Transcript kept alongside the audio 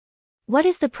What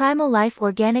is the Primal Life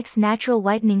Organics Natural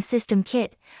Whitening System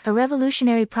Kit? A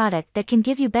revolutionary product that can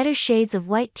give you better shades of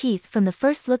white teeth from the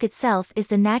first look itself is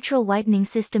the Natural Whitening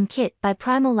System Kit by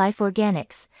Primal Life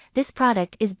Organics. This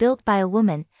product is built by a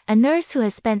woman, a nurse who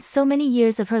has spent so many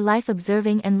years of her life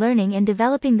observing and learning and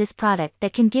developing this product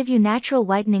that can give you natural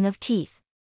whitening of teeth.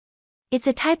 It's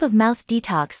a type of mouth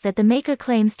detox that the maker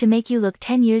claims to make you look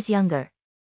 10 years younger.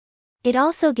 It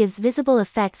also gives visible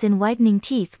effects in whitening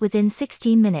teeth within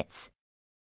 16 minutes.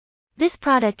 This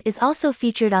product is also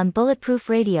featured on Bulletproof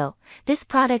Radio. This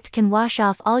product can wash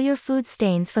off all your food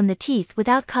stains from the teeth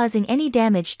without causing any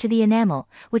damage to the enamel,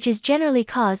 which is generally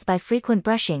caused by frequent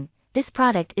brushing. This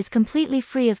product is completely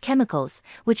free of chemicals,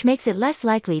 which makes it less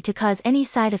likely to cause any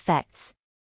side effects.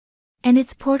 And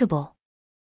it's portable,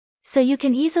 so you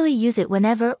can easily use it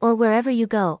whenever or wherever you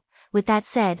go. With that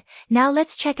said, now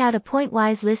let's check out a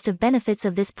point-wise list of benefits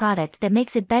of this product that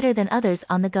makes it better than others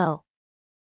on the go.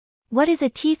 What is a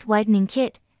teeth whitening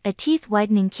kit? A teeth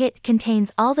whitening kit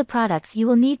contains all the products you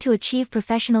will need to achieve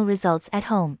professional results at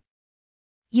home.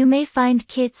 You may find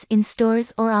kits in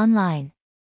stores or online.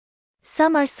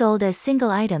 Some are sold as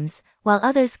single items, while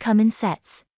others come in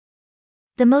sets.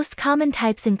 The most common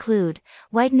types include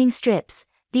whitening strips.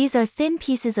 These are thin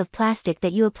pieces of plastic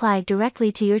that you apply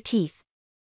directly to your teeth.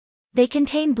 They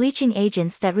contain bleaching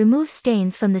agents that remove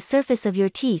stains from the surface of your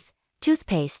teeth.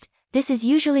 Toothpaste. This is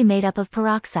usually made up of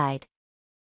peroxide,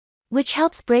 which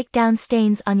helps break down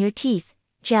stains on your teeth.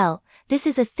 Gel. This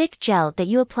is a thick gel that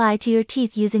you apply to your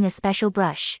teeth using a special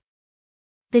brush.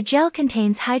 The gel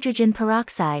contains hydrogen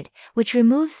peroxide, which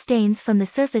removes stains from the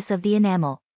surface of the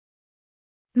enamel.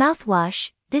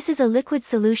 Mouthwash. This is a liquid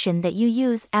solution that you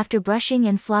use after brushing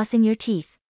and flossing your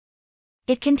teeth.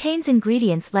 It contains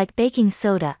ingredients like baking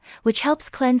soda, which helps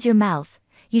cleanse your mouth.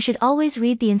 You should always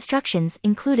read the instructions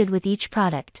included with each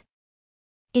product.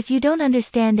 If you don't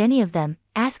understand any of them,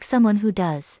 ask someone who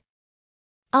does.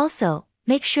 Also,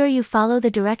 make sure you follow the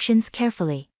directions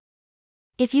carefully.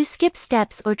 If you skip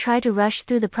steps or try to rush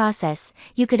through the process,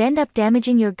 you could end up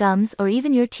damaging your gums or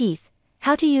even your teeth.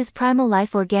 How to use Primal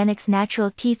Life Organics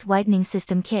Natural Teeth Whitening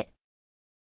System Kit.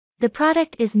 The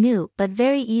product is new but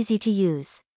very easy to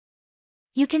use.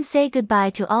 You can say goodbye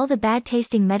to all the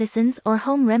bad-tasting medicines or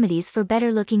home remedies for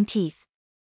better-looking teeth.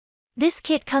 This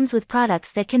kit comes with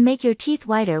products that can make your teeth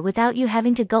whiter without you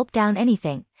having to gulp down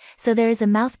anything, so there is a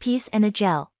mouthpiece and a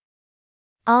gel.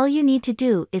 All you need to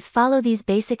do is follow these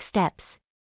basic steps.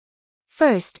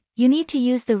 First, you need to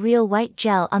use the real white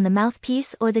gel on the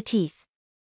mouthpiece or the teeth.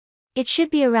 It should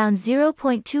be around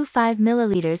 0.25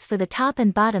 milliliters for the top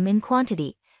and bottom in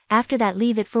quantity. After that,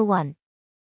 leave it for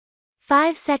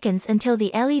 1.5 seconds until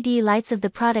the LED lights of the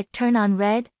product turn on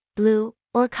red, blue,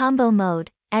 or combo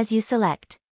mode, as you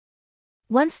select.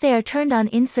 Once they are turned on,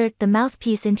 insert the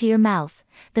mouthpiece into your mouth.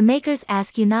 The makers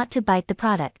ask you not to bite the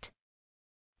product.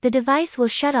 The device will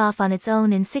shut off on its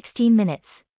own in 16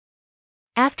 minutes.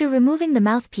 After removing the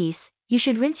mouthpiece, you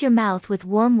should rinse your mouth with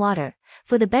warm water.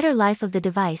 For the better life of the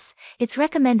device, it's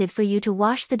recommended for you to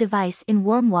wash the device in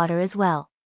warm water as well.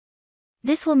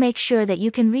 This will make sure that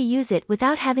you can reuse it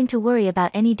without having to worry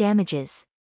about any damages.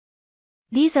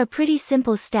 These are pretty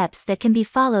simple steps that can be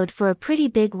followed for a pretty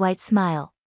big white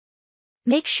smile.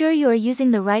 Make sure you are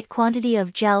using the right quantity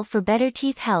of gel for better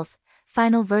teeth health.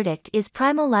 Final verdict: is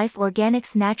Primal Life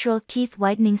Organics Natural Teeth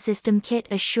Whitening System Kit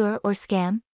a sure or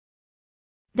scam?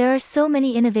 There are so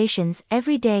many innovations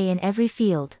every day in every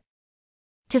field.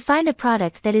 To find a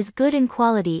product that is good in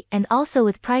quality and also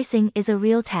with pricing is a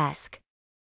real task.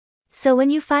 So when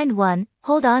you find one,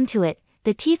 hold on to it.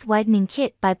 The Teeth Whitening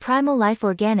Kit by Primal Life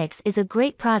Organics is a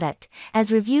great product,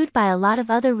 as reviewed by a lot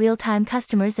of other real-time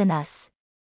customers and us.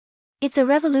 It's a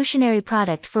revolutionary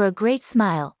product for a great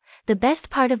smile. The best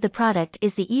part of the product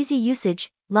is the easy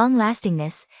usage,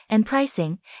 long-lastingness, and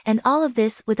pricing, and all of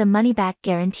this with a money-back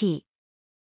guarantee.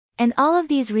 And all of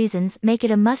these reasons make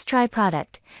it a must-try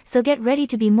product, so get ready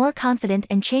to be more confident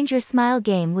and change your smile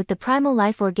game with the Primal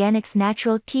Life Organics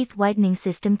Natural Teeth Whitening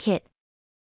System Kit.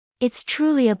 It's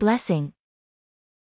truly a blessing.